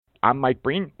I'm Mike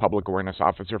Breen, Public Awareness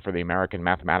Officer for the American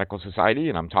Mathematical Society,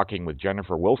 and I'm talking with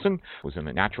Jennifer Wilson, who's in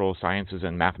the Natural Sciences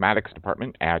and Mathematics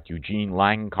Department at Eugene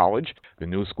Lang College, the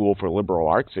New School for Liberal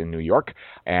Arts in New York.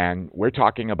 And we're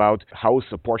talking about House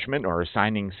apportionment or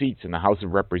assigning seats in the House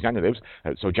of Representatives.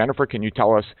 So Jennifer, can you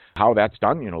tell us how that's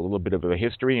done? A little bit of the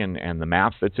history and the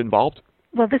math that's involved?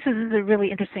 Well, this is a really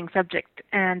interesting subject,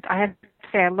 and I have to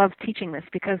say I love teaching this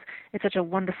because it's such a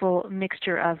wonderful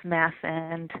mixture of math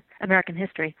and American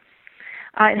history.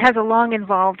 It has a long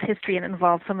involved history and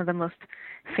involves some of the most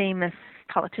famous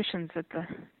politicians at the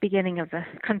beginning of the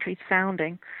country's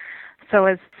founding. So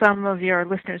as some of your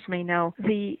listeners may know,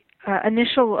 the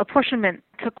initial apportionment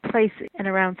took place in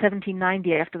around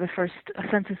 1790 after the first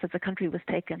census of the country was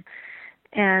taken.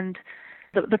 And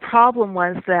the problem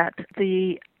was that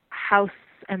the House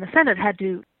and the Senate had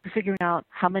to figure out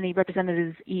how many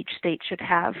representatives each state should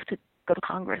have to go to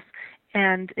Congress.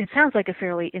 And it sounds like a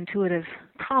fairly intuitive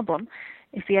problem.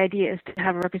 If the idea is to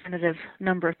have a representative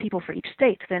number of people for each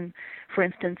state, then, for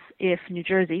instance, if New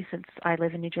Jersey, since I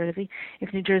live in New Jersey,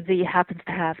 if New Jersey happens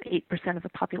to have 8% of the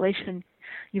population,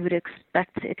 you would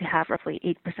expect it to have roughly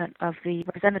 8% of the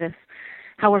representatives.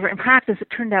 However, in practice, it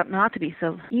turned out not to be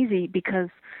so easy because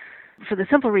for the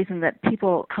simple reason that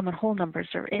people come in whole numbers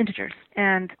or integers,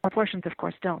 and proportions, of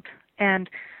course, don't. And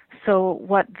so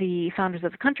what the founders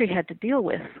of the country had to deal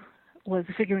with was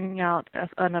figuring out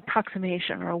an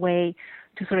approximation or a way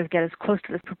to sort of get as close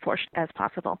to this proportion as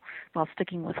possible while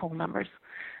sticking with whole numbers.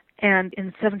 And in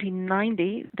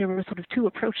 1790, there were sort of two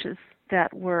approaches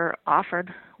that were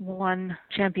offered, one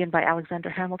championed by Alexander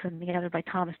Hamilton, the other by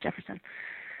Thomas Jefferson.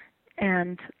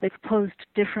 And they proposed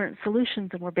different solutions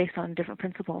and were based on different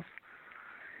principles.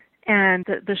 And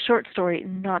the short story,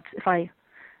 not if I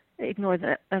ignore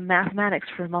the mathematics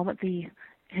for a moment, the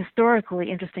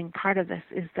historically interesting part of this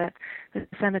is that the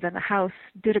Senate and the House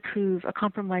did approve a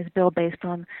compromise bill based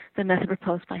on the method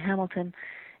proposed by Hamilton,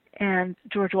 and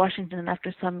George Washington,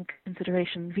 after some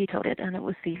consideration, vetoed it, and it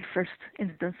was the first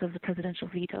instance of the presidential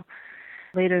veto.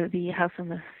 Later, the House and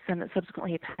the Senate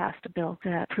subsequently passed a bill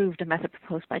that approved a method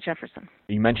proposed by Jefferson.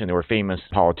 You mentioned there were famous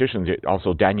politicians.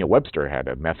 Also, Daniel Webster had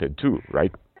a method too,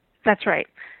 right? That's right.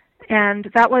 And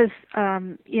that was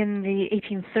in the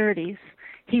 1830s.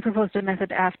 He proposed a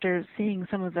method after seeing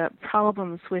some of the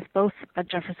problems with both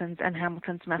Jefferson's and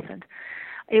Hamilton's method.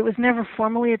 It was never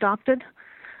formally adopted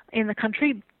in the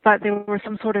country, but there were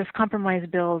some sort of compromise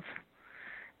bills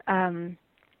that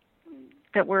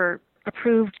were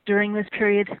approved during this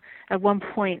period. At one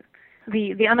point,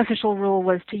 the unofficial rule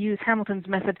was to use Hamilton's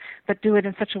method, but do it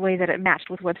in such a way that it matched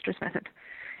with Webster's method.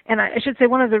 And I should say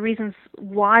one of the reasons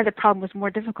why the problem was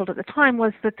more difficult at the time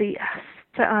was that the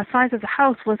size of the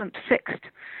House wasn't fixed.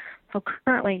 So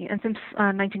currently, and since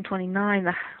 1929,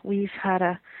 we've had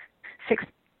a fixed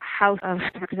House of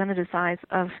Representative size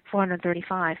of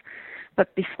 435.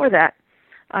 But before that,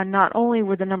 not only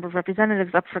were the number of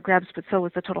representatives up for grabs, but so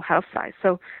was the total House size.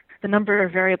 So the number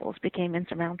of variables became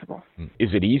insurmountable. Is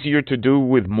it easier to do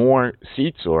with more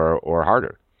seats or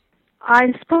harder?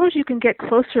 I suppose you can get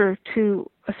closer to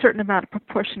a certain amount of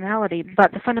proportionality,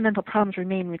 but the fundamental problems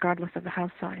remain regardless of the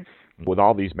House size. With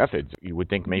all these methods, you would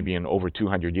think maybe in over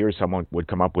 200 years someone would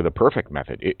come up with a perfect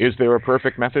method. Is there a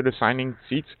perfect method of assigning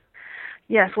seats?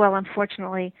 Yes, well,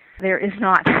 unfortunately, there is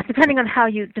not, depending on how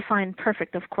you define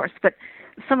perfect, of course. But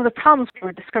some of the problems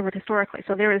were discovered historically.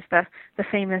 So there is the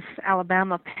famous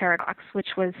Alabama paradox, which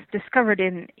was discovered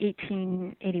in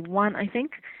 1881, I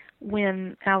think,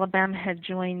 when Alabama had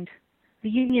joined the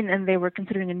Union and they were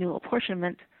considering a new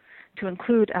apportionment to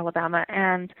include Alabama.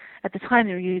 And at the time,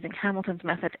 they were using Hamilton's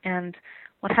method. And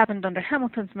what happened under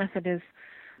Hamilton's method is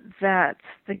that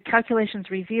the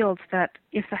calculations revealed that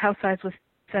if the House size was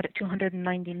set at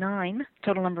 299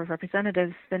 total number of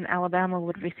representatives, then Alabama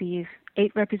would receive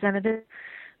 8 representatives.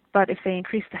 But if they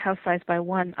increased the House size by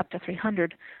 1 up to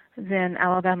 300, then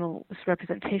Alabama's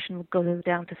representation would go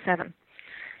down to 7.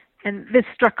 And this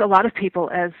struck a lot of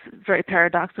people as very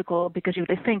paradoxical because you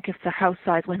would think if the House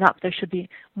size went up, there should be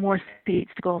more seats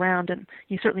to go around, and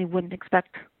you certainly wouldn't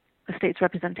expect the state's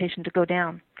representation to go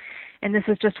down. And this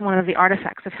is just one of the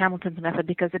artifacts of Hamilton's method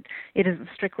because it isn't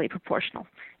strictly proportional.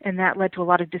 And that led to a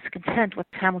lot of discontent with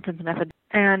Hamilton's method.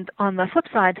 And on the flip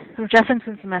side,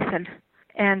 Jefferson's method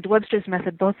and Webster's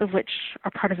method, both of which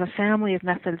are part of a family of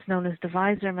methods known as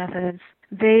divisor methods,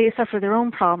 they suffer their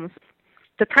own problems.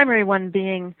 The primary one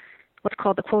being what's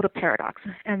called the quota paradox.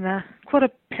 And the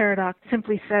quota paradox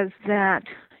simply says that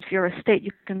if you're a state,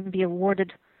 you can be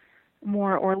awarded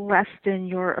more or less than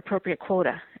your appropriate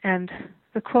quota. And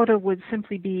the quota would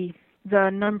simply be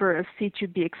the number of seats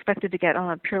you'd be expected to get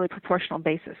on a purely proportional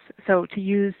basis. So to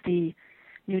use the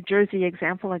New Jersey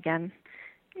example again,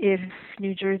 if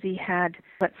New Jersey had,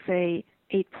 let's say,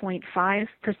 8.5%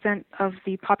 of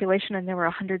the population and there were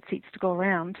 100 seats to go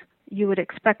around, you would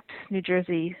expect New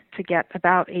Jersey to get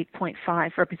about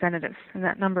 8.5 representatives, and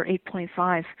that number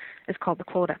 8.5 is called the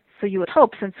quota. So you would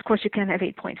hope, since of course you can't have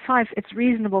 8.5, it's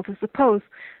reasonable to suppose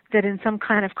that in some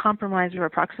kind of compromise or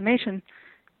approximation,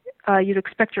 you'd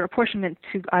expect your apportionment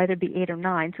to either be 8 or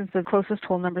 9, since the closest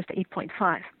whole number is to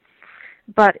 8.5.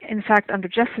 But in fact, under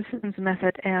Jefferson's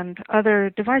method and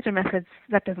other divisor methods,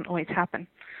 that doesn't always happen.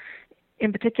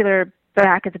 In particular,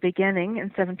 back at the beginning in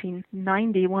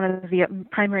 1790, one of the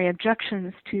primary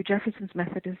objections to Jefferson's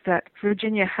method is that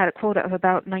Virginia had a quota of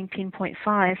about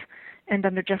 19.5, and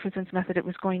under Jefferson's method it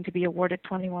was going to be awarded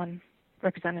 21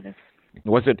 representatives.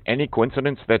 Was it any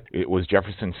coincidence that it was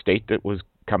Jefferson's state that was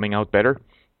coming out better?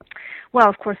 Well,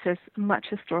 of course, there's much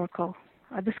historical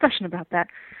discussion about that.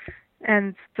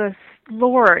 And the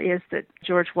lore is that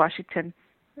George Washington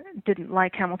didn't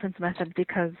like Hamilton's method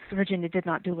because Virginia did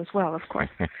not do as well, of course.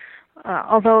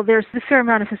 Although there's a fair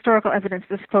amount of historical evidence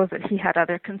to suppose that he had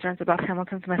other concerns about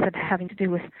Hamilton's method having to do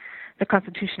with the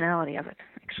constitutionality of it,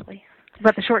 actually.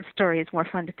 But the short story is more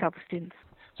fun to tell the students.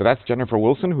 So that's Jennifer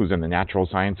Wilson, who's in the Natural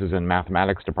Sciences and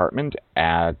Mathematics Department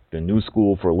at the New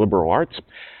School for Liberal Arts.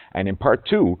 And in part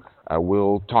 2,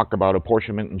 we'll talk about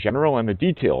apportionment in general and the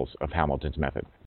details of Hamilton's method.